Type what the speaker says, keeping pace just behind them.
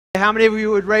how many of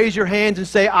you would raise your hands and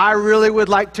say, I really would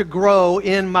like to grow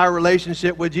in my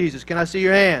relationship with Jesus? Can I see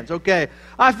your hands? Okay.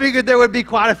 I figured there would be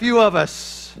quite a few of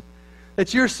us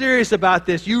that you're serious about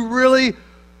this. You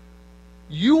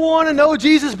want to know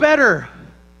Jesus better.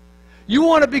 You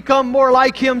want to become more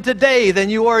like Him today than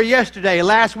you were yesterday,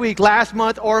 last week, last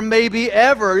month, or maybe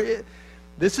ever.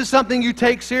 This is something you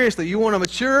take seriously. You want to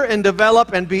mature and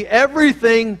develop and be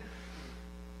everything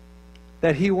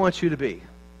that He wants you to be.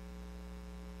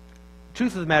 The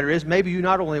truth of the matter is, maybe you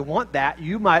not only want that,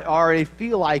 you might already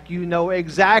feel like you know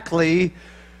exactly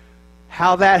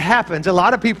how that happens. A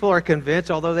lot of people are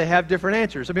convinced, although they have different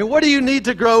answers. I mean, what do you need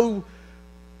to grow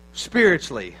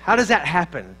spiritually? How does that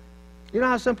happen? You know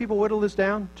how some people whittle this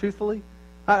down, truthfully?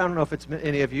 I don't know if it's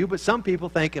any of you, but some people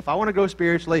think, if I want to grow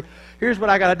spiritually, here's what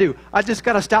I got to do. I just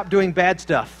got to stop doing bad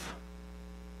stuff.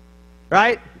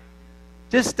 Right?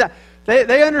 Just stop.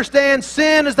 They understand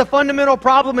sin is the fundamental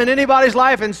problem in anybody's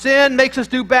life, and sin makes us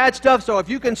do bad stuff. So if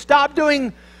you can just stop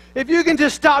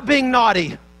being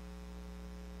naughty,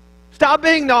 stop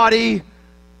doing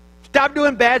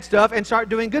bad stuff, and start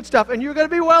doing good stuff, and you're going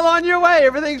to be well on your way.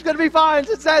 Everything's going to be fine.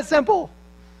 It's that simple.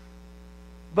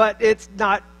 But it's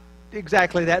not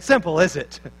exactly that simple, is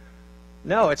it?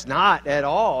 No, it's not at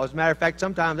all. As a matter of fact,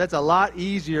 sometimes that's a lot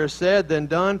easier said than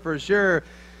done, for sure.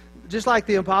 Just like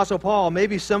the Apostle Paul,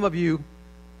 maybe some of you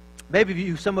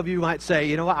might say,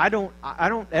 you know what, I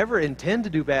don't ever intend to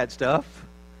do bad stuff.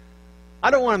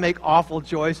 I don't want to make awful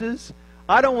choices.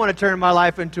 I don't want to turn my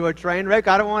life into a train wreck.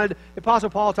 The Apostle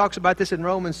Paul talks about this in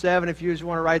Romans 7, if you just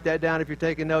want to write that down if you're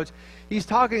taking notes. He's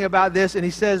talking about this, and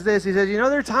he says this. He says, you know,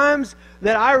 there are times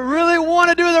that I really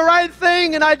want to do the right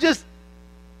thing, and I don't.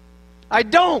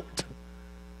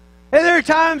 And there are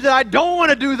times that I don't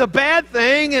want to do the bad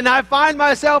thing, and I find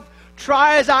myself,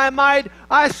 try as I might,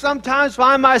 I sometimes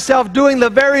find myself doing the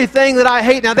very thing that I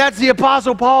hate. Now, that's the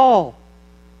Apostle Paul.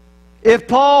 If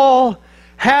Paul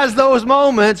has those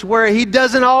moments where he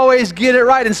doesn't always get it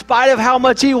right, in spite of how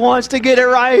much he wants to get it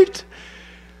right,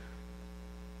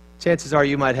 chances are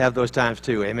you might have those times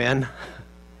too, amen?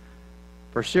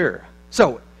 For sure.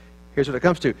 So, here's what it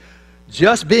comes to.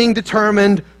 Just being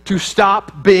determined to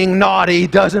stop being naughty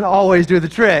doesn't always do the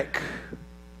trick,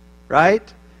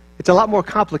 right? It's a lot more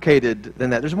complicated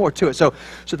than that. There's more to it. So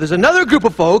there's another group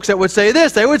of folks that would say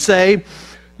this. They would say,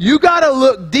 you got to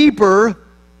look deeper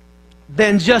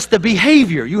than just the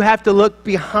behavior. You have to look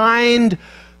behind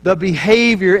the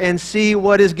behavior and see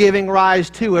what is giving rise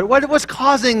to it. What's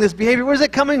causing this behavior? Where's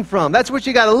it coming from? That's what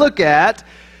you got to look at.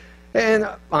 And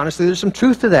honestly, there's some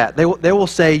truth to that. They will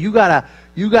say you got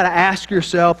to ask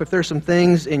yourself if there's some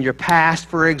things in your past,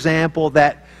 for example,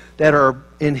 that are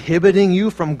inhibiting you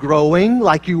from growing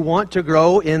like you want to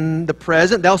grow in the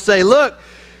present. They'll say, look,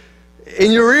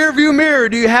 in your rearview mirror,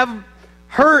 do you have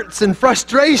hurts and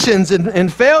frustrations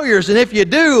and failures? And if you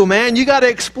do, man, you got to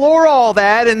explore all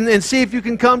that and see if you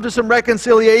can come to some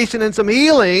reconciliation and some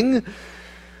healing.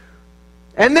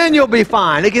 And then you'll be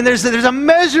fine. Again, there's a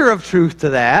measure of truth to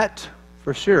that,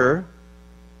 for sure.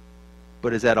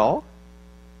 But is that all?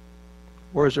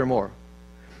 Or is there more?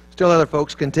 Still other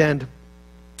folks contend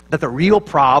that the real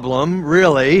problem,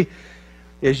 really,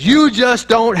 is you just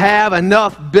don't have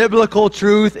enough biblical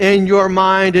truth in your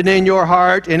mind and in your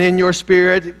heart and in your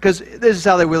spirit, because this is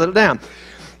how they whittle it down.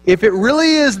 If it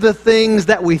really is the things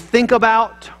that we think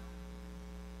about,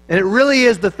 and it really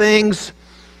is the things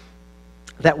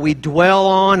that we dwell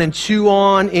on and chew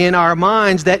on in our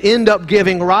minds that end up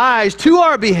giving rise to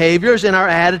our behaviors and our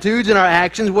attitudes and our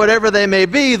actions, whatever they may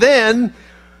be, then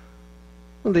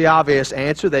well, the obvious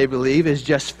answer, they believe, is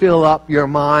just fill up your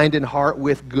mind and heart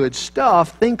with good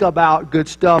stuff. Think about good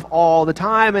stuff all the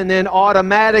time, and then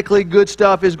automatically good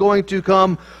stuff is going to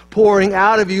come pouring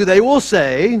out of you. They will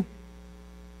say,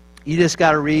 you just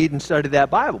got to read and study that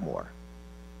Bible more.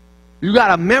 You got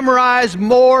to memorize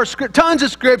more, tons of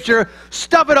Scripture,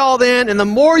 stuff it all in, and the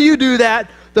more you do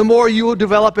that, the more you will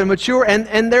develop and mature.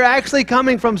 And they're actually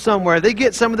coming from somewhere. They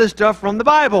get some of this stuff from the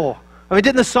Bible. I mean,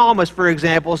 didn't the psalmist, for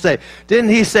example, didn't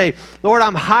he say, Lord,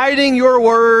 I'm hiding your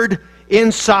word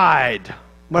inside.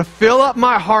 I'm going to fill up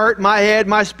my heart, my head,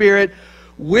 my spirit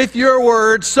with your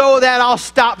word so that I'll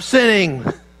stop sinning.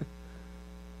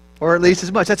 Or at least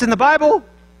as much. That's in the Bible,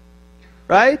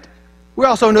 right? We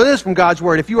also know this from God's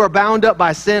word. If you are bound up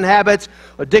by sin habits,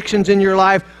 addictions in your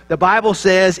life, the Bible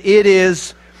says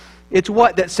it's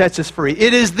what that sets us free?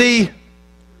 It is the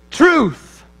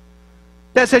truth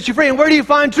that sets you free. And where do you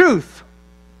find truth?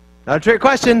 Not a trick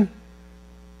question.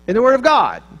 In the Word of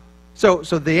God. So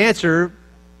the answer,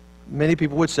 many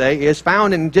people would say, is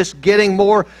found in just getting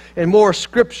more and more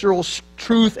scriptural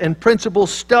truth and principles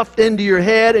stuffed into your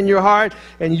head and your heart,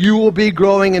 and you will be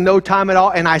growing in no time at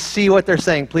all. And I see what they're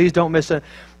saying. Please don't miss it.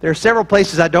 There are several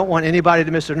places I don't want anybody to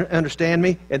misunderstand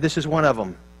me, and this is one of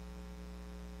them.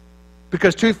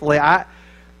 Because truthfully, I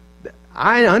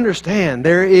understand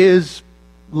there is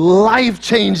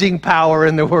life-changing power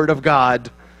in the Word of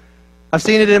God. I've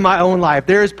seen it in my own life.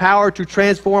 There is power to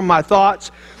transform my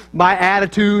thoughts, my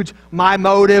attitudes, my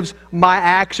motives, my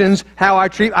actions, how I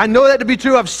treat. I know that to be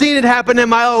true. I've seen it happen in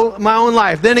my own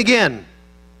life. Then again,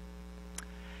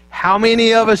 how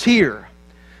many of us here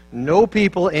know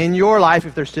people in your life,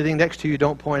 if they're sitting next to you,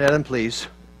 don't point at them, please.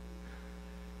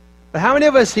 But how many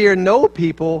of us here know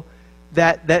people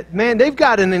that man, they've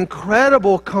got an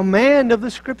incredible command of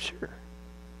the Scripture.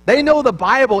 They know the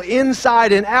Bible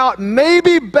inside and out,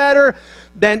 maybe better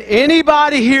than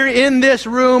anybody here in this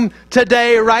room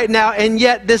today, right now. And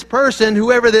yet this person,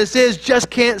 whoever this is, just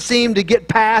can't seem to get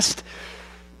past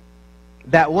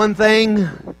that one thing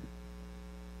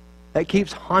that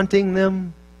keeps haunting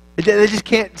them. They just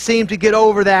can't seem to get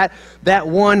over that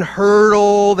one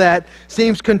hurdle that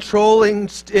seems controlling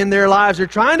in their lives. They're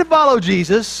trying to follow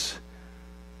Jesus.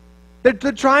 They're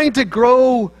trying to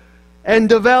grow and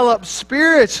develop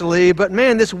spiritually, but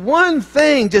man, this one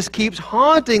thing just keeps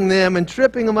haunting them and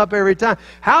tripping them up every time.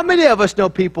 How many of us know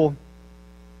people,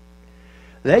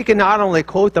 they can not only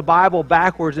quote the Bible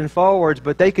backwards and forwards,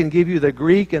 but they can give you the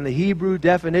Greek and the Hebrew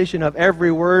definition of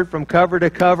every word from cover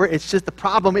to cover. It's just the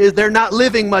problem is they're not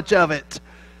living much of it.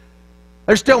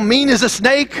 They're still mean as a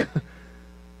snake.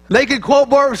 They can quote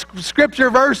more scripture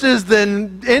verses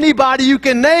than anybody you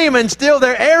can name, and still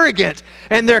they're arrogant,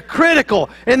 and they're critical,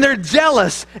 and they're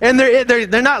jealous, and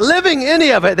they're not living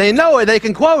any of it. They know it, they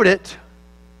can quote it,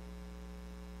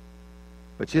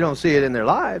 but you don't see it in their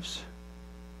lives.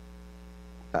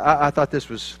 I thought this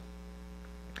was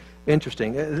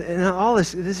interesting. And all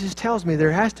this just tells me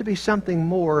there has to be something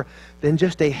more than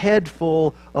just a head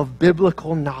full of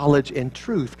biblical knowledge and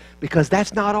truth, because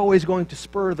that's not always going to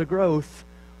spur the growth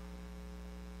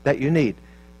that you need.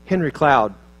 Henry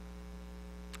Cloud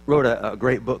wrote a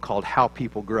great book called How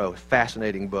People Grow.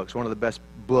 Fascinating books. One of the best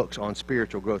books on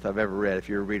spiritual growth I've ever read. If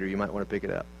you're a reader, you might want to pick it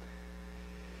up.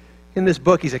 In this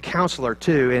book, he's a counselor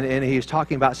too, and he's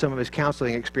talking about some of his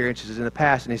counseling experiences in the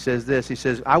past, and he says this. He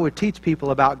says, I would teach people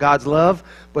about God's love,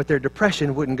 but their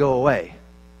depression wouldn't go away.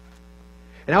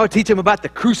 And I would teach them about the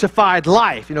crucified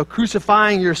life,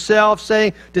 crucifying yourself,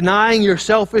 denying your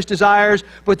selfish desires,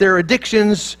 but their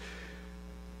addictions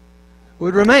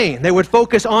would remain. They would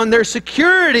focus on their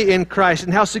security in Christ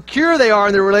and how secure they are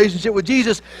in their relationship with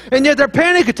Jesus, and yet their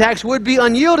panic attacks would be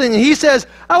unyielding. And he says,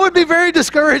 I would be very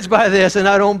discouraged by this, and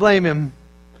I don't blame him.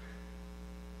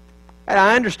 And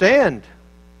I understand.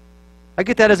 I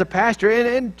get that as a pastor,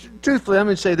 and truthfully, I'm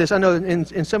going to say this. I know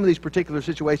in some of these particular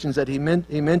situations that he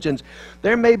mentions,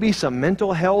 there may be some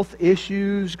mental health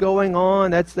issues going on.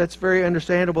 That's very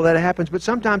understandable that it happens, but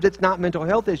sometimes it's not mental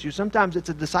health issues. Sometimes it's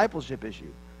a discipleship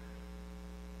issue.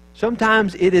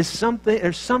 Sometimes it is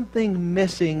there's something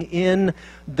missing in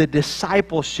the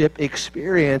discipleship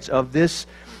experience of this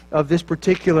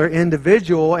particular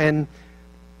individual, and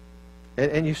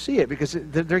you see it because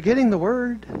they're getting the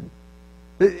word.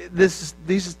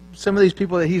 Some of these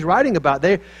people that he's writing about,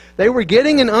 they were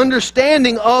getting an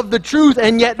understanding of the truth,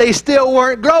 and yet they still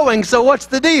weren't growing. So what's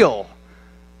the deal?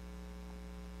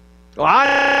 Well,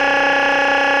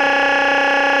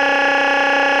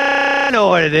 I know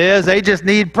what it is. They just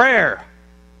need prayer.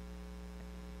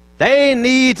 They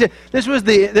need to. This was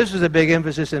a big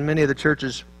emphasis in many of the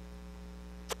churches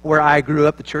where I grew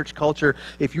up, the church culture.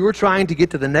 If you were trying to get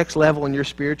to the next level in your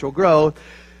spiritual growth,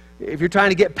 if you're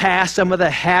trying to get past some of the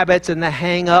habits and the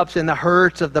hang-ups and the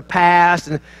hurts of the past,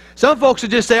 and some folks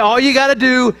would just say, all you got to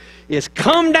do is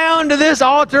come down to this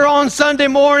altar on Sunday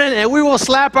morning and we will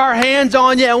slap our hands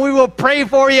on you and we will pray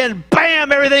for you, and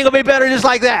bam, everything will be better just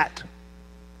like that.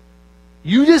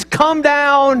 You just come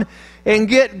down and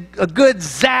get a good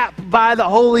zap by the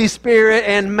Holy Spirit,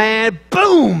 and man,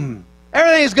 boom,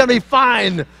 everything's going to be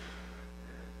fine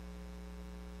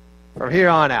from here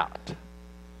on out.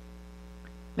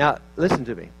 Now, listen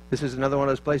to me. This is another one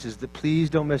of those places that please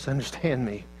don't misunderstand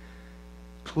me.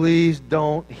 Please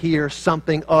don't hear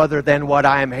something other than what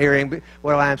I am hearing,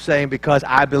 what I am saying, because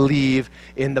I believe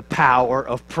in the power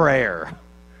of prayer.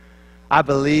 I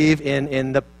believe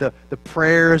in the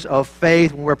prayers of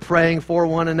faith when we're praying for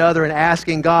one another and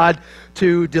asking God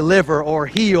to deliver or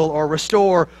heal or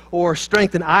restore or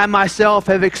strengthen. I myself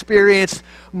have experienced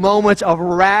moments of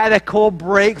radical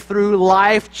breakthrough,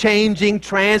 life-changing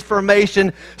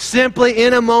transformation simply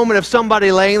in a moment of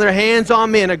somebody laying their hands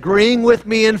on me and agreeing with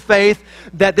me in faith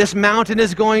that this mountain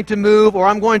is going to move or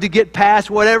I'm going to get past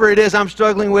whatever it is I'm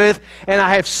struggling with, and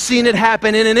I have seen it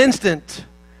happen in an instant.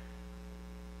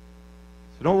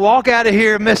 So don't walk out of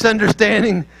here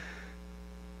misunderstanding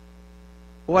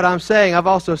what I'm saying. I've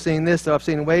also seen this, though. I've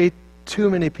seen way too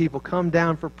many people come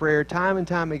down for prayer time and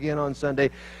time again on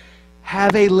Sunday,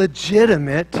 have a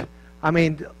legitimate,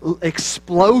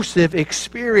 explosive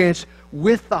experience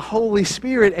with the Holy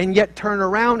Spirit, and yet turn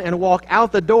around and walk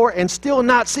out the door and still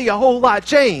not see a whole lot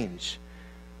change.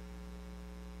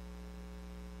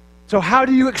 So how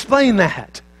do you explain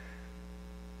that?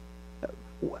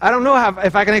 I don't know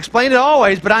if I can explain it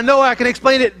always, but I know I can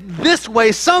explain it this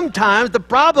way sometimes. The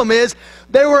problem is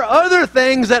there were other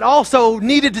things that also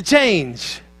needed to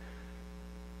change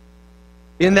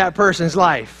in that person's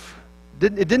life.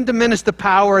 It didn't diminish the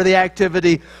power or the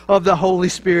activity of the Holy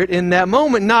Spirit in that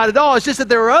moment. Not at all. It's just that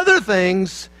there were other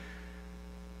things.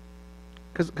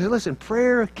 Because listen,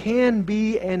 prayer can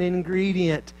be an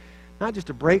ingredient, not just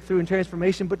a breakthrough and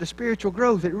transformation, but to spiritual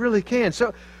growth. It really can.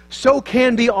 So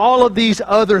can be all of these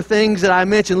other things that I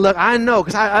mentioned. Look, I know,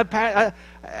 because I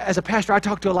as a pastor, I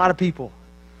talk to a lot of people.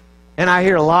 And I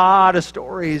hear a lot of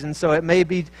stories, and so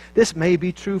this may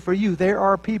be true for you. There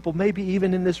are people, maybe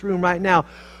even in this room right now,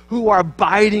 who are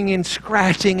biting and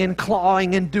scratching and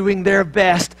clawing and doing their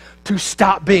best to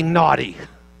stop being naughty.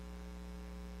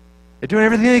 They're doing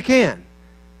everything they can.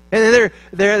 And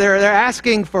they're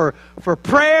asking for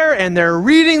prayer, and they're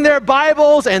reading their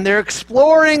Bibles, and they're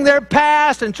exploring their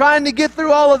past and trying to get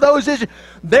through all of those issues.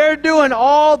 They're doing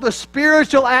all the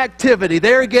spiritual activity.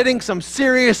 They're getting some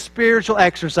serious spiritual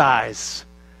exercise.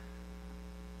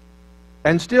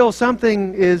 And still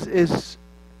something is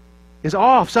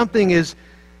off. Something is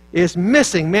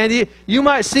missing. Man, you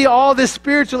might see all this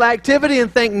spiritual activity and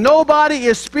think nobody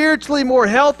is spiritually more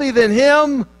healthy than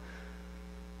him.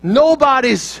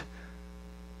 Nobody's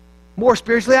more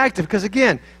spiritually active, because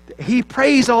again, he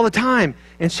prays all the time,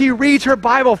 and she reads her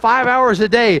Bible 5 hours a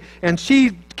day, and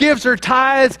she gives her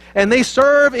tithes, and they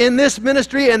serve in this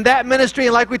ministry and that ministry,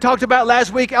 and like we talked about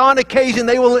last week, on occasion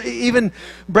they will even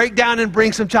break down and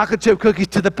bring some chocolate chip cookies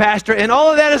to the pastor, and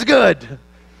all of that is good.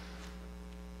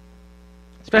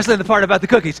 Especially the part about the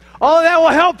cookies. All of that will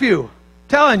help you, I'm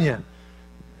telling you.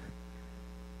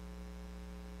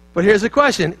 But here's the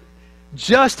question.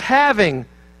 Just having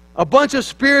a bunch of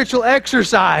spiritual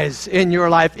exercise in your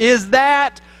life, is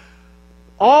that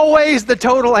always the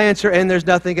total answer and there's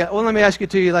nothing else? Well, let me ask it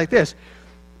to you like this.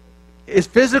 Is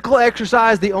physical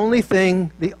exercise the only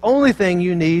thing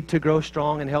you need to grow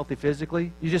strong and healthy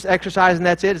physically? You just exercise and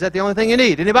that's it? Is that the only thing you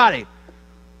need? Anybody?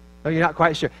 No, you're not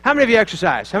quite sure. How many of you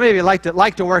exercise? How many of you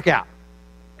like to work out?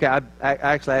 Okay, I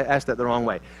actually asked that the wrong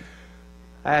way.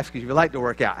 I ask you if you like to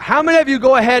work out. How many of you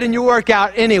go ahead and you work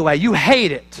out anyway? You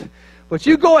hate it. But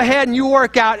you go ahead and you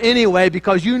work out anyway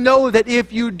because you know that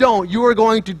if you don't, you are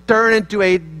going to turn into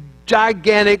a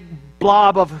gigantic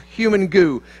blob of human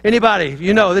goo. Anybody?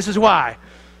 You know this is why.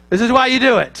 This is why you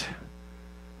do it.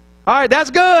 All right,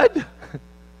 that's good.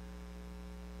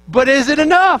 But is it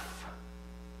enough?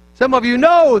 Some of you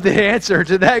know the answer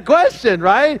to that question,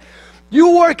 right?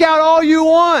 You work out all you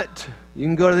want. You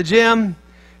can go to the gym.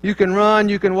 You can run,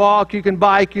 you can walk, you can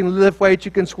bike, you can lift weights,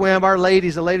 you can swim. Our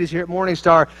ladies, the ladies here at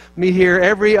Morningstar, meet here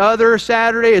every other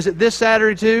Saturday. Is it this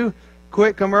Saturday too?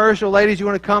 Quick commercial. Ladies, you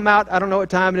want to come out? I don't know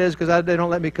what time it is because they don't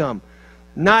let me come.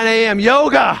 9 a.m.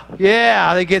 yoga.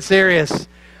 Yeah, they get serious.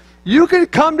 You can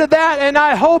come to that, and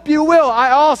I hope you will.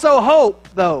 I also hope,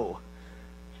 though,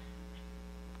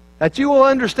 that you will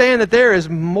understand that there is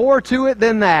more to it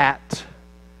than that.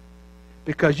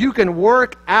 Because you can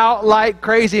work out like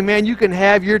crazy, man. You can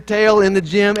have your tail in the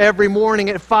gym every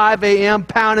morning at 5 a.m.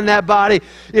 pounding that body.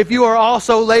 If you are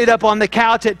also laid up on the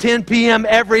couch at 10 p.m.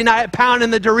 every night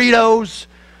pounding the Doritos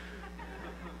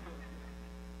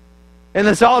and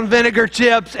the salt and vinegar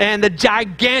chips and the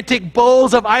gigantic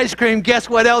bowls of ice cream, guess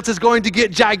what else is going to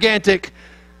get gigantic?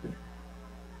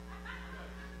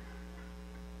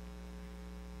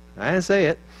 I didn't say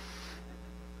it.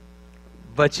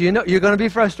 But you know you're going to be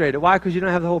frustrated. Why? Because you don't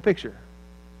have the whole picture.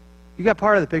 You got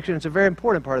part of the picture, and it's a very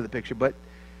important part of the picture, but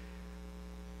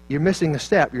you're missing a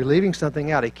step. You're leaving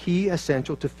something out, a key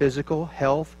essential to physical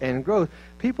health and growth.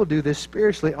 People do this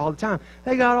spiritually all the time.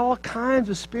 They got all kinds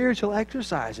of spiritual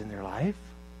exercise in their life.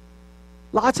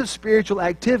 Lots of spiritual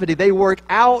activity. They work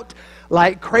out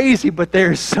like crazy, but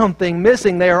there's something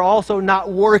missing. They are also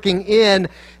not working in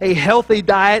a healthy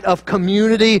diet of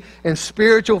community and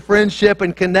spiritual friendship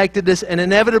and connectedness, and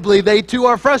inevitably they too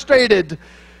are frustrated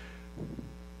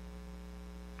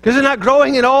because they're not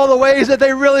growing in all the ways that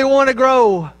they really want to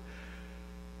grow.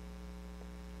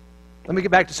 Let me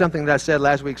get back to something that I said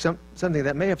last week, something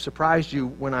that may have surprised you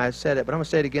when I said it, but I'm going to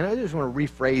say it again. I just want to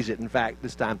rephrase it, in fact,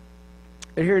 this time.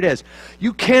 And here it is.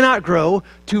 You cannot grow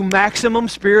to maximum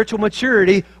spiritual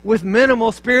maturity with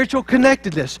minimal spiritual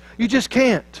connectedness. You just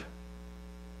can't.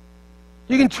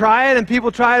 You can try it, and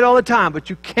people try it all the time, but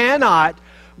you cannot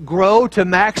grow to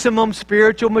maximum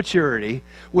spiritual maturity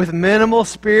with minimal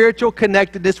spiritual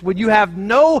connectedness when you have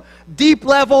no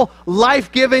deep-level,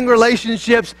 life-giving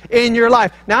relationships in your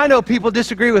life. Now, I know people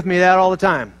disagree with me that all the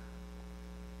time.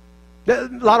 A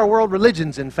lot of world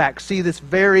religions, in fact, see this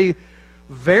very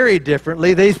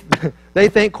differently. They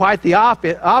think quite the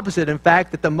opposite, in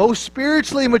fact, that the most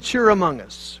spiritually mature among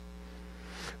us,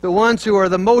 the ones who are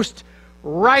the most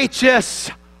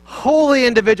righteous, holy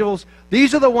individuals,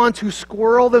 these are the ones who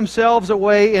squirrel themselves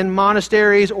away in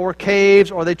monasteries or caves,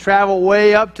 or they travel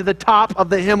way up to the top of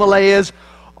the Himalayas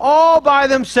all by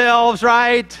themselves,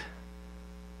 right?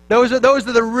 Those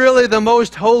are really the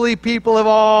most holy people of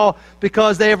all,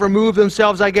 because they have removed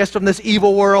themselves, I guess, from this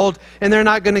evil world, and they're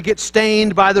not going to get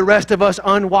stained by the rest of us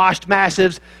unwashed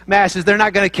masses. They're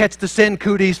not going to catch the sin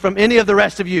cooties from any of the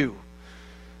rest of you,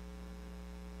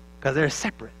 because they're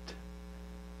separate.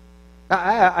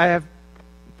 I have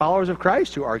followers of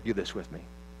Christ who argue this with me,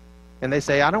 and they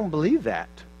say, I don't believe that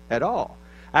at all.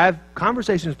 I have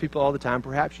conversations with people all the time,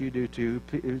 perhaps you do too.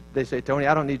 They say, Tony,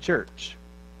 I don't need church.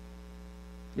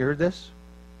 You heard this?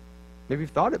 Maybe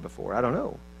you've thought it before. I don't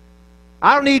know.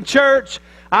 I don't need church.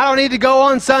 I don't need to go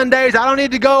on Sundays. I don't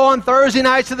need to go on Thursday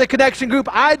nights to the connection group.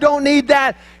 I don't need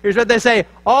that. Here's what they say.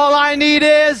 All I need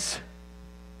is,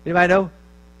 anybody know?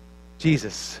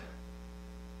 Jesus.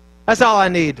 That's all I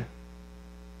need.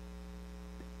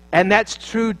 And that's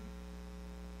true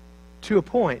to a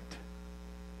point.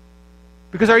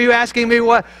 Because are you asking me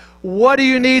what do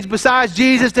you need besides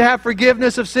Jesus to have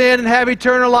forgiveness of sin and have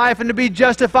eternal life and to be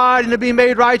justified and to be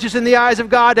made righteous in the eyes of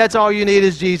God? That's all you need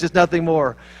is Jesus, nothing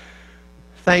more.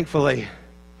 Thankfully.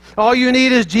 All you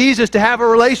need is Jesus to have a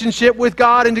relationship with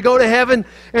God and to go to heaven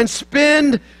and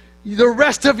spend the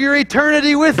rest of your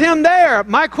eternity with Him there.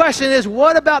 My question is,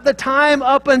 what about the time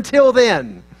up until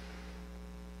then?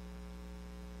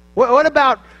 What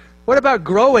about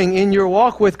growing in your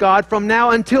walk with God from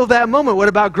now until that moment? What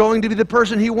about growing to be the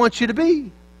person He wants you to be?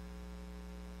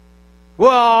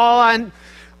 Well,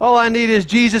 all I need is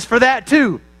Jesus for that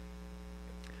too.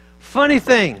 Funny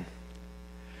thing,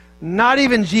 not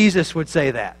even Jesus would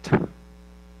say that.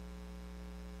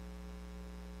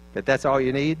 But that's all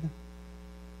you need?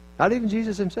 Not even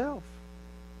Jesus Himself.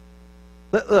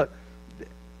 Look,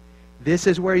 this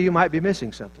is where you might be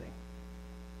missing something.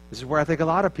 This is where I think a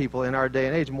lot of people in our day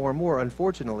and age, more and more,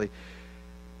 unfortunately,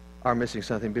 are missing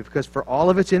something. Because for all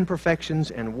of its imperfections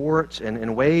and warts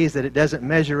and ways that it doesn't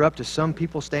measure up to some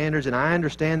people's standards, and I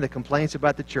understand the complaints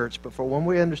about the church, but for one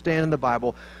we understand in the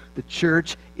Bible, the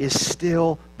church is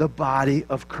still the body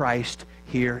of Christ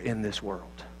here in this world.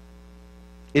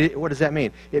 What does that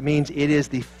mean? It means it is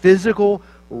the physical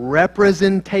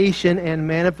representation and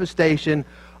manifestation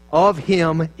of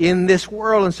Him in this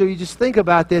world. And so you just think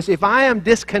about this. If I am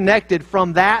disconnected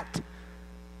from that,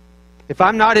 if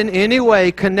I'm not in any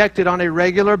way connected on a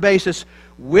regular basis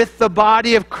with the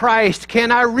body of Christ,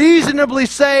 can I reasonably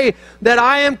say that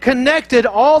I am connected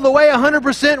all the way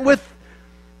 100%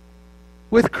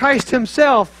 with Christ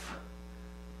Himself?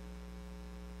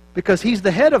 Because He's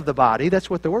the head of the body. That's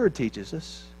what the Word teaches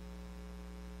us.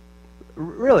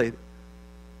 Really,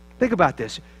 think about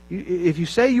this. If you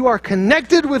say you are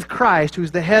connected with Christ,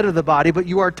 who's the head of the body, but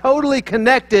you are totally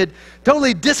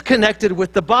disconnected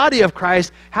with the body of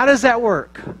Christ, how does that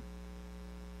work?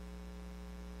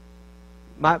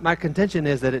 My contention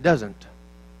is that it doesn't.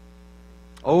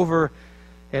 Over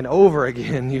and over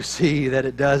again, you see that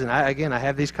it does. And I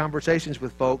have these conversations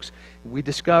with folks. We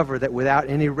discover that without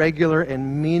any regular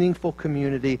and meaningful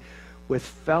community with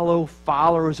fellow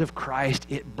followers of Christ,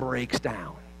 it breaks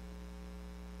down.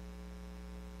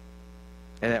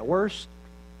 And at worst,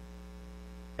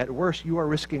 you are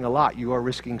risking a lot. You are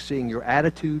risking seeing your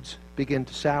attitudes begin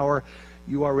to sour.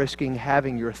 You are risking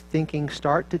having your thinking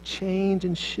start to change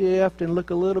and shift and look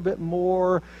a little bit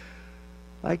more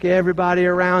like everybody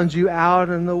around you out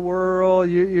in the world.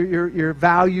 Your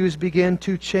values begin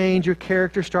to change. Your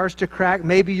character starts to crack.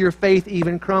 Maybe your faith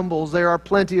even crumbles. There are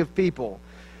plenty of people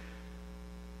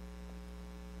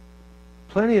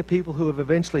plenty of people who have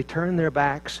eventually turned their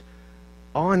backs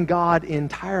on God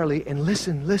entirely. And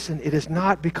listen, it is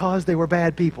not because they were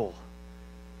bad people.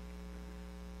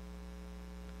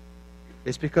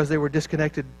 It's because they were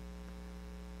disconnected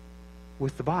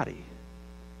with the body.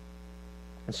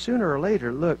 And sooner or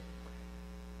later, look,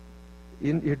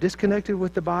 you're disconnected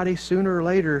with the body. Sooner or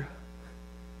later,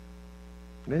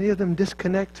 many of them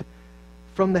disconnect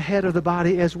from the head of the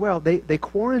body as well. They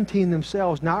quarantine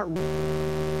themselves, not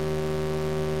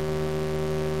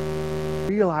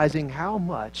realizing how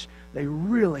much they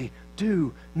really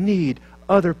do need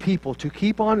other people to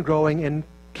keep on growing and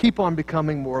keep on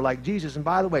becoming more like Jesus. And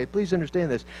by the way, please understand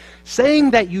this.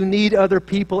 Saying that you need other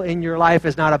people in your life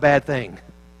is not a bad thing.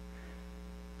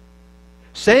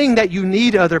 Saying that you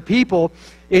need other people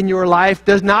in your life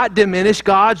does not diminish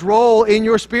God's role in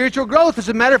your spiritual growth. As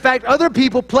a matter of fact, other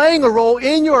people playing a role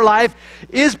in your life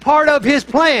is part of His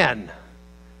plan.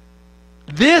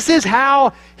 This is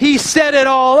how He set it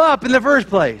all up in the first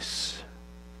place.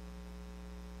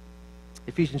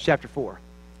 Ephesians chapter 4.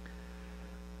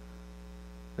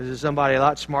 This is somebody a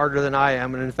lot smarter than I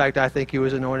am, and in fact, I think he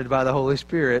was anointed by the Holy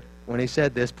Spirit when he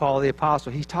said this. Paul the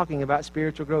Apostle, he's talking about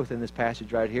spiritual growth in this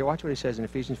passage right here. Watch what he says in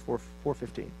Ephesians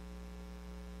 4:15.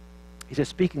 He says,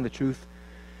 speaking the truth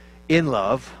in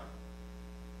love.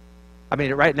 I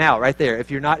mean, right now, right there,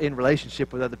 if you're not in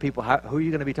relationship with other people, who are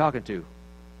you going to be talking to?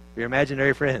 Your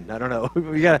imaginary friend? I don't know.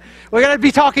 we gotta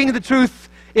be talking the truth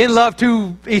in love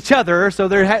to each other, so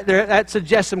that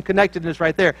suggests some connectedness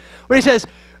right there. When he says,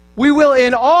 we will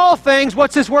in all things,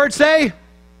 what's this word say?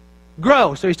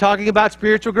 Grow. So he's talking about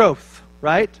spiritual growth,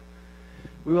 right?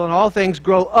 We will in all things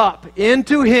grow up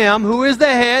into Him who is the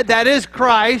head, that is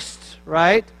Christ,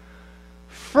 right?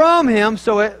 From Him,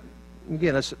 so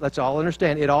again, let's all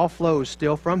understand, it all flows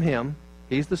still from Him.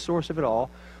 He's the source of it all.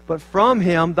 But from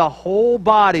Him, the whole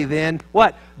body then,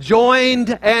 what?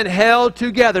 Joined and held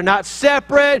together. Not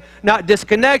separate, not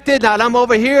disconnected, not I'm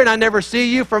over here and I never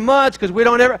see you for months because we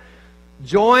don't ever...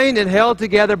 Joined and held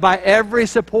together by every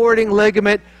supporting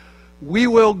ligament, we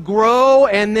will grow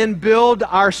and then build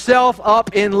ourselves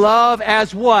up in love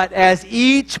as what? As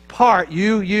each part,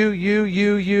 you,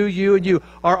 and you,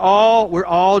 we're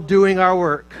all doing our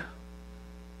work.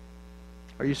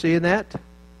 Are you seeing that?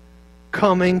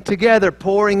 Coming together,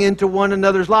 pouring into one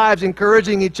another's lives,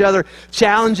 encouraging each other,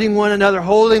 challenging one another,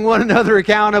 holding one another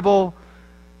accountable,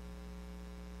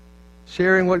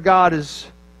 sharing what God is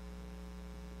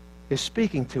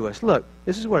speaking to us. Look,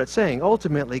 this is what it's saying.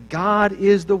 Ultimately, God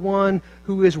is the one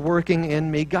who is working in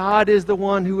me. God is the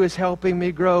one who is helping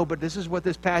me grow. But this is what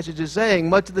this passage is saying.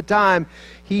 Much of the time,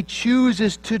 He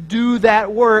chooses to do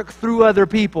that work through other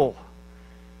people.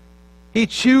 He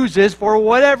chooses, for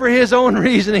whatever His own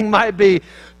reasoning might be,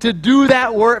 to do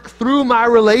that work through my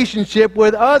relationship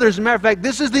with others. As a matter of fact,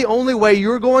 this is the only way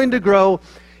you're going to grow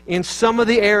in some of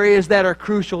the areas that are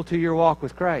crucial to your walk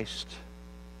with Christ.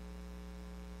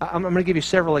 I'm going to give you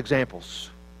several examples.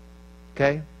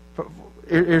 Okay?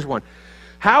 Here's one.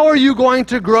 How are you going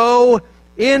to grow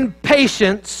in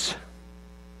patience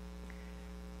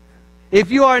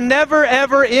if you are never,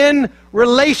 ever in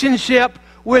relationship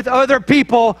with other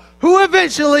people who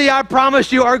eventually, I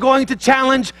promise you, are going to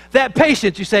challenge that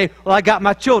patience? You say, well, I got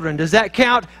my children. Does that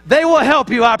count? They will help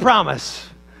you, I promise.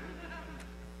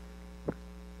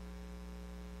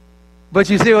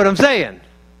 But you see what I'm saying?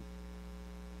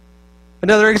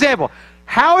 Another example.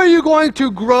 How are you going to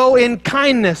grow in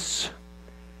kindness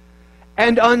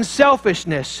and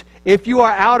unselfishness if you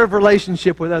are out of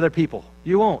relationship with other people?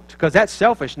 You won't, because that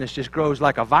selfishness just grows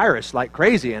like a virus, like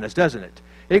crazy in us, doesn't it?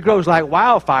 It grows like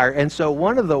wildfire. And so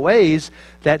one of the ways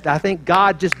that I think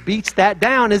God just beats that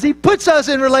down is He puts us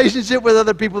in relationship with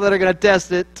other people that are going to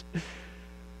test it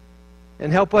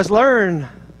and help us learn.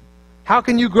 How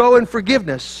can you grow in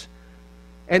forgiveness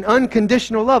and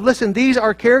unconditional love? Listen, these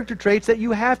are character traits that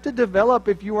you have to develop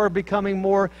if you are becoming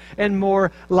more and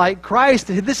more like Christ.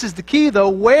 This is the key, though.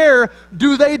 Where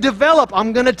do they develop?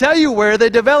 I'm going to tell you where they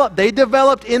develop. They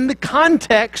developed in the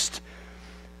context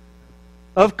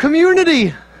of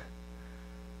community.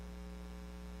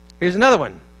 Here's another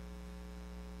one.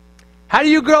 How do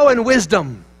you grow in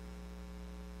wisdom?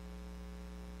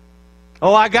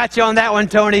 Oh, I got you on that one,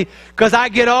 Tony, because I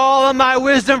get all of my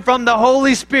wisdom from the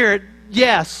Holy Spirit.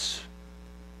 Yes.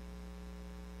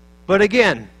 But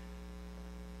again,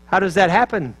 how does that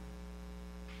happen?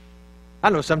 I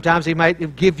don't know, sometimes He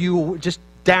might give you, just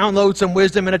download some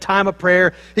wisdom in a time of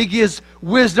prayer. He gives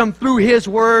wisdom through His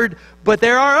Word. But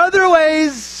there are other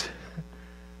ways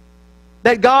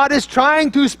that God is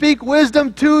trying to speak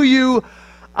wisdom to you.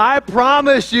 I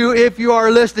promise you, if you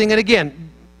are listening, and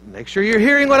again, make sure you're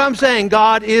hearing what I'm saying.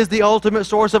 God is the ultimate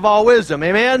source of all wisdom.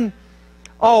 Amen?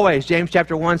 Always. James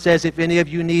chapter 1 says, if any of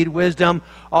you need wisdom,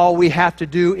 all we have to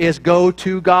do is go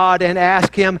to God and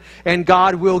ask Him, and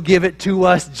God will give it to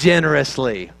us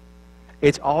generously.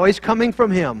 It's always coming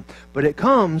from Him, but it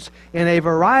comes in a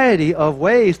variety of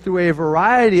ways, through a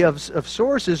variety of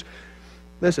sources.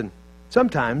 Listen,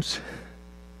 sometimes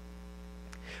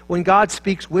when God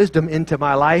speaks wisdom into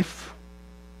my life,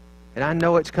 and I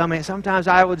know it's coming, sometimes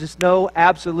I will just know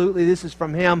absolutely this is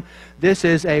from Him. This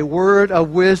is a word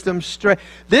of wisdom straight.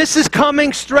 This is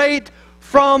coming straight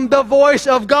from the voice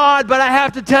of God, but I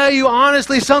have to tell you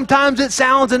honestly, sometimes it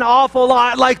sounds an awful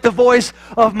lot like the voice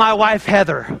of my wife,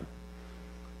 Heather.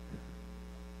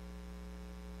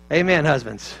 Amen,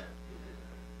 husbands.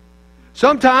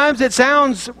 Sometimes it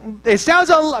sounds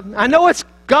I know it's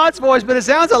God's voice, but it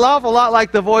sounds an awful lot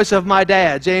like the voice of my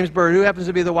dad, James Bird, who happens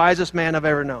to be the wisest man I've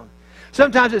ever known.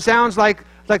 Sometimes it sounds like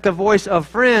the voice of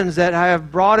friends that I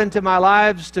have brought into my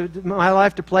life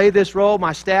to play this role,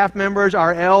 my staff members,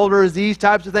 our elders, these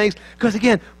types of things. Because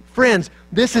again, friends,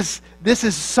 this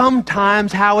is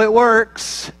sometimes how it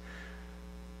works.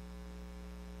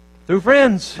 Through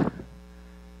friends.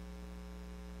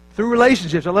 Through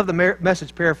relationships. I love the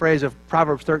message paraphrase of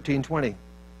Proverbs 13:20.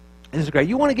 This is great.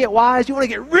 You want to get wise? You want to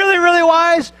get really, really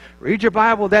wise? Read your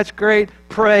Bible. That's great.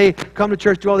 Pray. Come to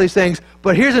church. Do all these things.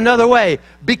 But here's another way.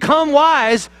 Become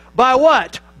wise by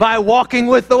what? By walking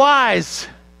with the wise.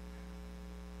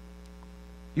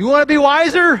 You want to be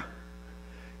wiser?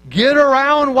 Get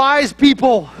around wise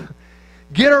people.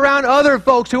 Get around other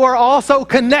folks who are also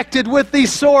connected with the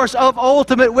source of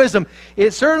ultimate wisdom.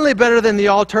 It's certainly better than the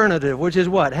alternative, which is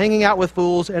what? Hanging out with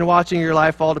fools and watching your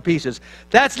life fall to pieces.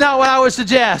 That's not what I would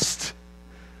suggest.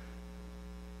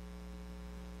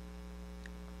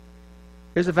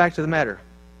 Here's the fact of the matter.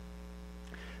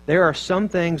 There are some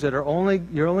things that you're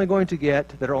only going to get,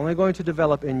 that are only going to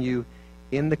develop in you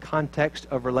in the context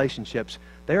of relationships.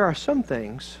 There are some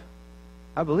things,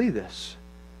 I believe this,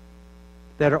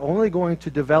 that are only going to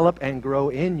develop and grow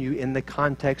in you in the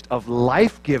context of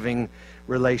life-giving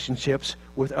relationships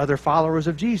with other followers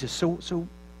of Jesus. So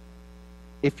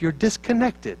if you're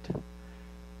disconnected,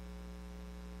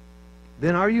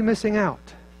 then are you missing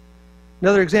out?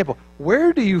 Another example,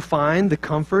 where do you find the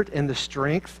comfort and the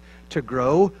strength to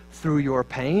grow through your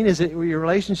pain? Is it your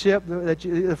relationship,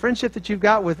 the friendship that you've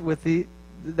got with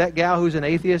that gal who's an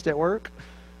atheist at work?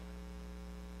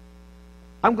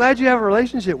 I'm glad you have a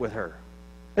relationship with her.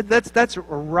 That's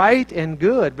right and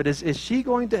good, but is she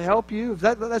going to help you? If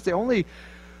that's the only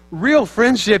real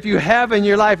friendship you have in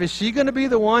your life, is she going to be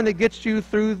the one that gets you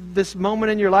through this moment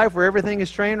in your life where everything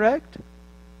is train wrecked?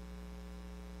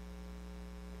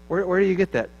 Where do you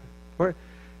get that?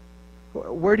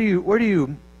 Where do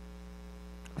you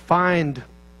find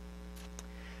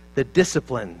the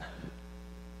discipline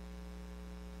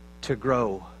to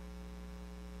grow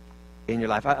in your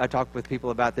life? I talk with people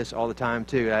about this all the time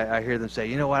too. I hear them say,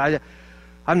 you know what,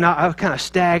 I've kind of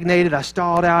stagnated, I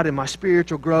stalled out in my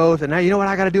spiritual growth, and now you know what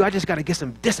I got to do? I just got to get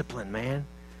some discipline, man.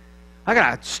 I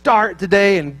got to start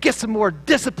today and get some more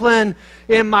discipline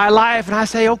in my life. And I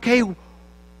say, okay,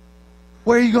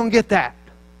 where are you going to get that?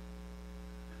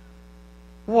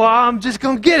 Well, I'm just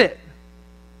going to get it.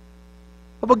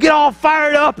 I'm going to get all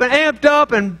fired up and amped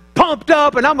up and pumped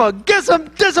up, and I'm going to get some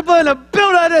discipline and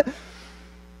build on it.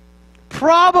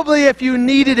 Probably if you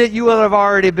needed it, you would have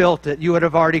already built it. You would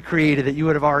have already created it. You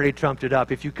would have already trumped it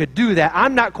up. If you could do that,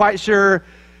 I'm not quite sure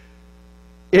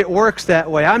it works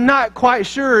that way. I'm not quite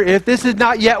sure if this is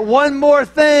not yet one more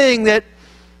thing that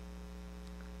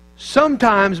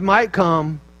sometimes might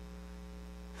come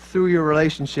through your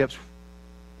relationships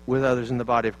with others in the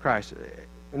body of Christ.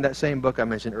 In that same book I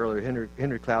mentioned earlier,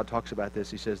 Henry Cloud talks about this.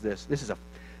 He says this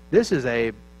is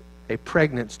a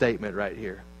pregnant statement right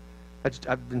here.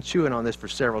 I've been chewing on this for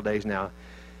several days now.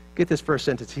 Get this first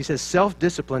sentence. He says,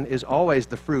 self-discipline is always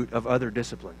the fruit of other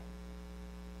discipline.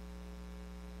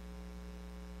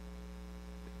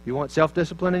 You want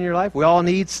self-discipline in your life? We all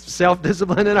need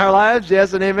self-discipline in our lives.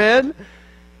 Yes and amen.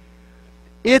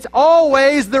 It's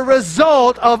always the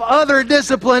result of other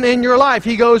discipline in your life.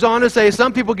 He goes on to say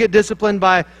some people get disciplined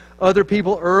by other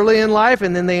people early in life,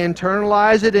 and then they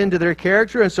internalize it into their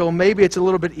character, and so maybe it's a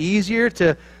little bit easier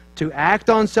to act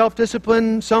on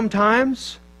self-discipline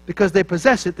sometimes because they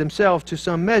possess it themselves to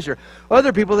some measure.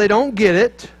 Other people, they don't get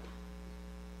it.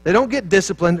 They don't get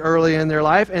disciplined early in their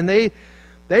life, and they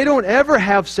don't ever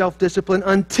have self-discipline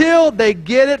until they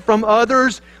get it from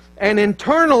others and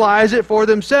internalize it for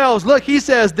themselves. Look, he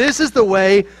says this is the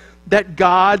way that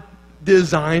God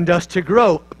designed us to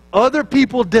grow. other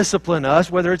people discipline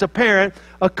us, whether it's a parent,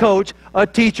 a coach, a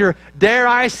teacher, dare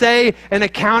I say, an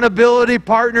accountability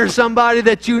partner, somebody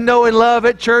that you know and love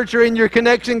at church or in your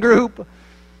connection group,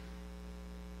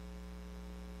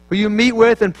 who you meet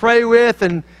with and pray with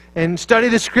and study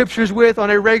the scriptures with on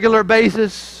a regular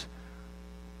basis,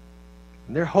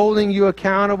 and they're holding you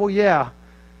accountable, yeah,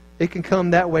 it can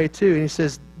come that way too. And he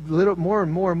says, little more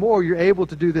and more and more, you're able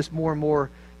to do this more and more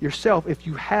yourself if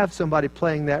you have somebody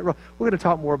playing that role. We're going to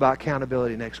talk more about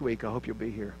accountability next week. I hope you'll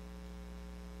be here.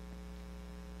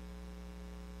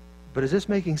 But is this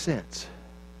making sense?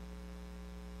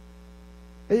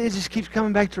 It just keeps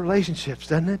coming back to relationships,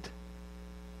 doesn't it?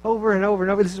 Over and over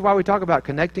and over. This is why we talk about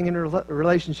connecting in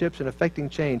relationships and affecting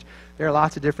change. There are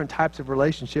lots of different types of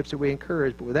relationships that we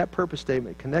encourage, but with that purpose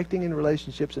statement, connecting in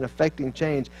relationships and affecting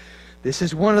change, this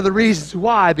is one of the reasons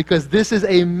why, because this is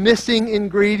a missing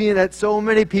ingredient that so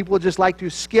many people just like to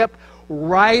skip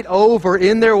right over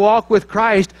in their walk with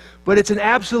Christ, but it's an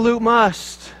absolute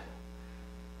must.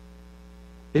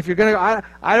 If you're going to,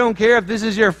 I don't care if this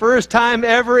is your first time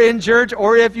ever in church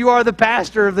or if you are the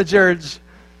pastor of the church.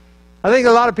 I think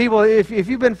a lot of people, if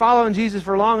you've been following Jesus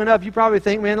for long enough, you probably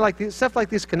think, man, like stuff like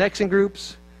these connection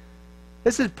groups,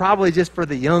 this is probably just for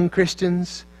the young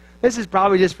Christians. This is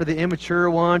probably just for the immature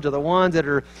ones or the ones that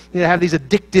are, have these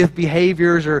addictive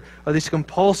behaviors or these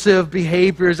compulsive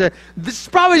behaviors. This is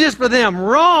probably just for them.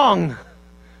 Wrong.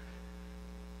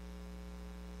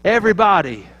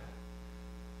 Everybody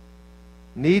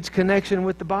needs connection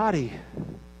with the body.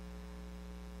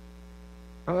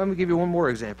 Let me give you one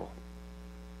more example.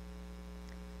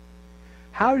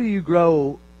 How do you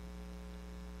grow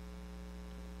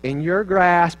in your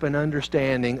grasp and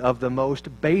understanding of the most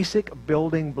basic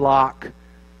building block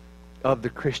of the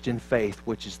Christian faith,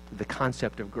 which is the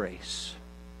concept of grace,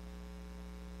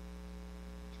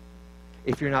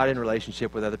 if you're not in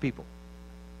relationship with other people?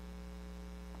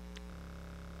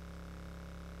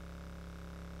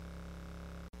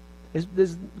 This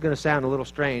is going to sound a little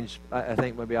strange, I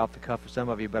think, maybe off the cuff for some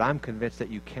of you, but I'm convinced that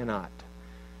you cannot.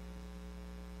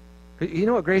 You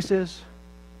know what grace is?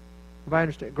 If I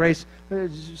understand, grace,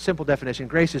 simple definition,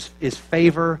 grace is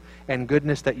favor and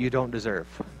goodness that you don't deserve.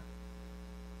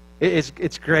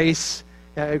 It's grace.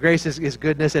 Grace is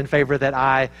goodness and favor that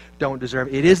I don't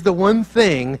deserve. It is the one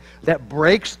thing that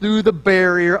breaks through the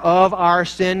barrier of our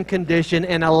sin condition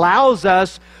and allows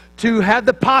us to have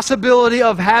the possibility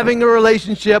of having a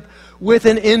relationship with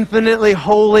an infinitely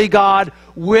holy God.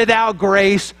 Without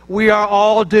grace, we are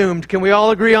all doomed. Can we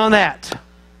all agree on that?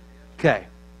 Okay.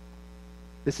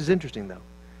 This is interesting, though.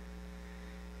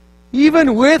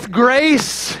 Even with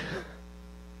grace,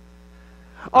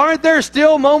 aren't there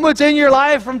still moments in your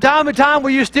life from time to time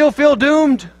where you still feel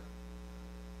doomed?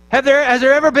 Has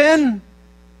there ever been?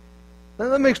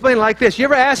 Let me explain it like this. You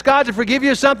ever ask God to forgive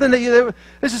you something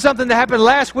this is something that happened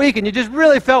last week and you just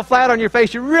really fell flat on your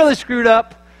face, you really screwed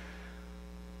up?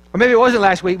 Or maybe it wasn't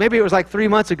last week, maybe it was like 3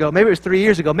 months ago, maybe it was 3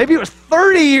 years ago, maybe it was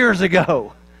 30 years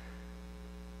ago.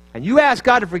 And you ask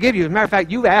God to forgive you. As a matter of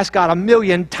fact, you've asked God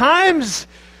 1,000,000 times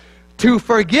to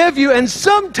forgive you, and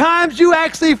sometimes you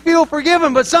actually feel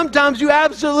forgiven, but sometimes you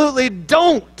absolutely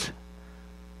don't.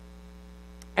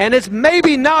 And it's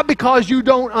maybe not because you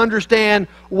don't understand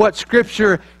what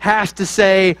Scripture has to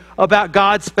say about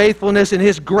God's faithfulness and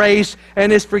His grace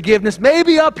and His forgiveness.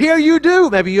 Maybe up here you do.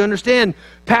 Maybe you understand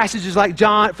passages like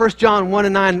 1 John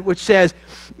 1:9, which says,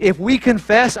 if we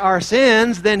confess our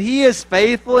sins, then He is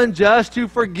faithful and just to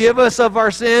forgive us of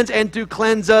our sins and to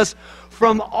cleanse us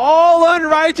from all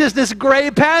unrighteousness.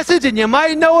 Great passage, and you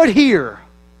might know it here.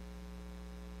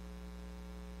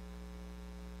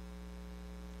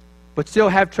 But still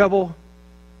have trouble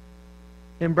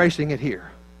embracing it here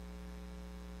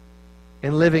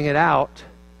and living it out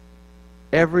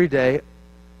every day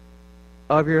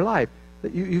of your life.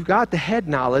 You've got the head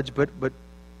knowledge, but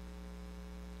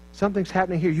something's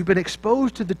happening here. You've been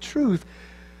exposed to the truth,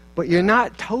 but you're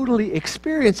not totally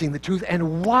experiencing the truth.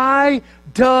 And why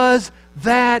does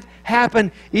that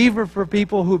happen, even for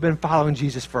people who've been following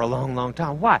Jesus for a long, long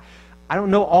time? Why? I don't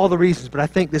know all the reasons, but I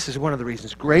think this is one of the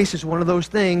reasons. Grace is one of those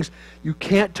things you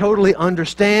can't totally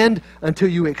understand until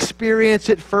you experience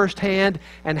it firsthand.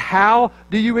 And how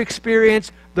do you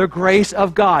experience the grace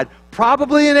of God?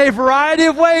 Probably in a variety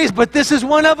of ways, but this is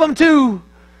one of them too.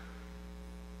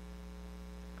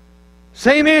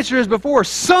 Same answer as before.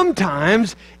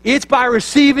 Sometimes it's by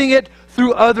receiving it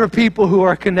through other people who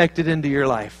are connected into your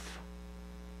life.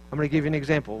 I'm going to give you an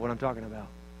example of what I'm talking about.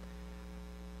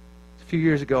 A few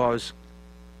years ago,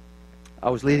 I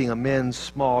was leading a men's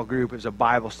small group. It was a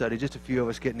Bible study, just a few of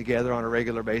us getting together on a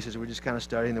regular basis. We're just kind of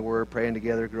studying the Word, praying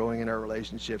together, growing in our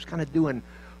relationships, kind of doing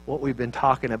what we've been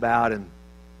talking about. And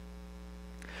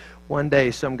one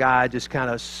day some guy just kind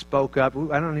of spoke up.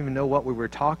 I don't even know what we were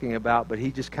talking about, but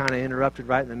he just kind of interrupted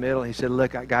right in the middle. He said,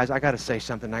 look, guys, I got to say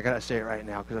something. I got to say it right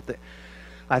now, because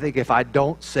I think if I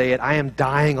don't say it, I am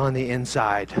dying on the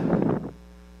inside.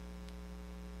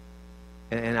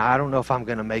 And I don't know if I'm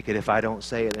going to make it if I don't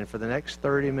say it. And for the next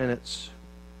 30 minutes,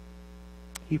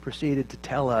 he proceeded to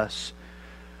tell us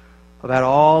about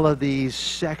all of these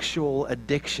sexual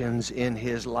addictions in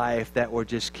his life that were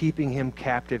just keeping him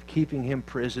captive, keeping him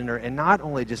prisoner, and not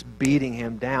only just beating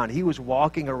him down. He was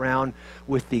walking around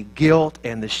with the guilt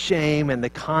and the shame and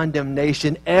the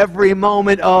condemnation every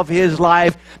moment of his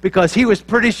life, because he was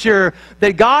pretty sure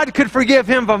that God could forgive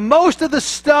him for most of the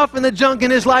stuff and the junk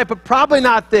in his life, but probably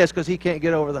not this, because he can't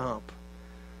get over the hump.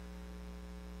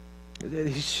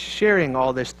 He's sharing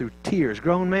all this through tears,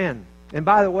 grown man. And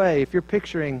by the way, if you're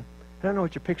picturing, I don't know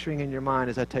what you're picturing in your mind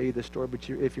as I tell you this story, but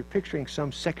if you're picturing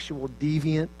some sexual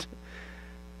deviant,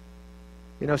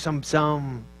 you know,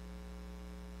 some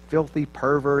filthy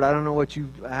pervert, I don't know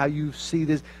how you see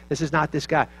this. This is not this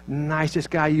guy. Nicest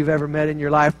guy you've ever met in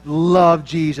your life. Love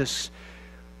Jesus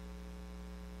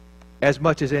as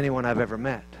much as anyone I've ever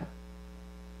met.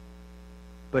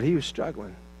 But he was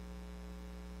struggling.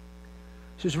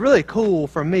 So it's really cool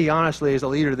for me, honestly, as a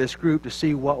leader of this group, to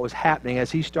see what was happening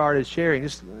as he started sharing.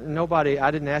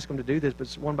 I didn't ask him to do this, but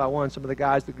one by one, some of the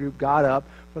guys, the group got up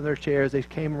from their chairs. They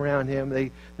came around him. They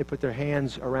put their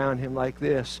hands around him like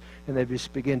this, and they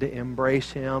just began to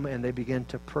embrace him, and they began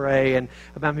to pray. And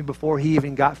before he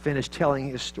even got finished telling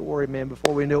his story, man,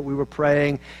 before we knew it, we were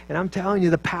praying. And I'm telling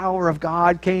you, the power of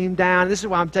God came down. This is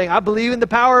why I'm telling you, I believe in the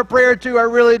power of prayer too. I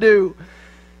really do.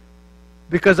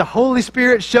 Because the Holy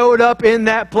Spirit showed up in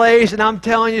that place, and I'm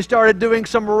telling you, started doing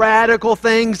some radical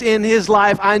things in his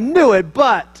life. I knew it,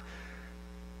 but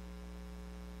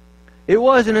it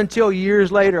wasn't until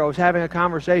years later I was having a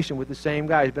conversation with the same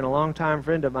guy. He's been a long-time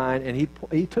friend of mine, and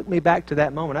he took me back to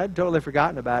that moment. I'd totally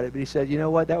forgotten about it, but he said, you know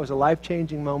what, that was a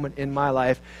life-changing moment in my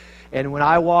life. And when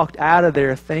I walked out of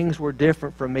there, things were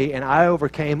different for me, and I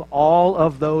overcame all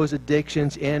of those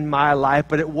addictions in my life.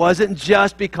 But it wasn't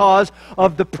just because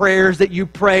of the prayers that you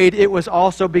prayed. It was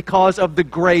also because of the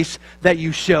grace that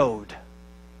you showed.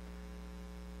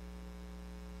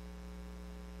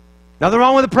 Nothing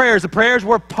wrong with the prayers. The prayers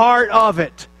were part of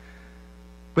it.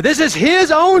 But this is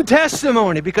his own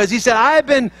testimony, because he said, I've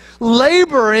been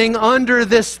laboring under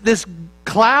this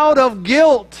cloud of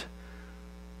guilt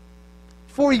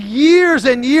for years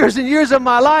and years and years of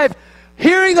my life,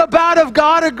 hearing about a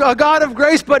God of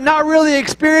grace, but not really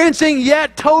experiencing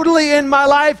yet totally in my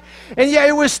life. And yet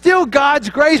it was still God's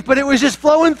grace, but it was just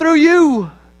flowing through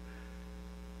you.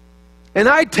 And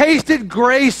I tasted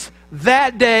grace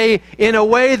that day in a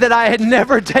way that I had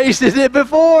never tasted it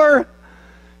before.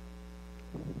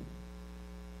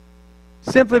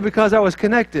 Simply because I was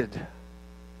connected.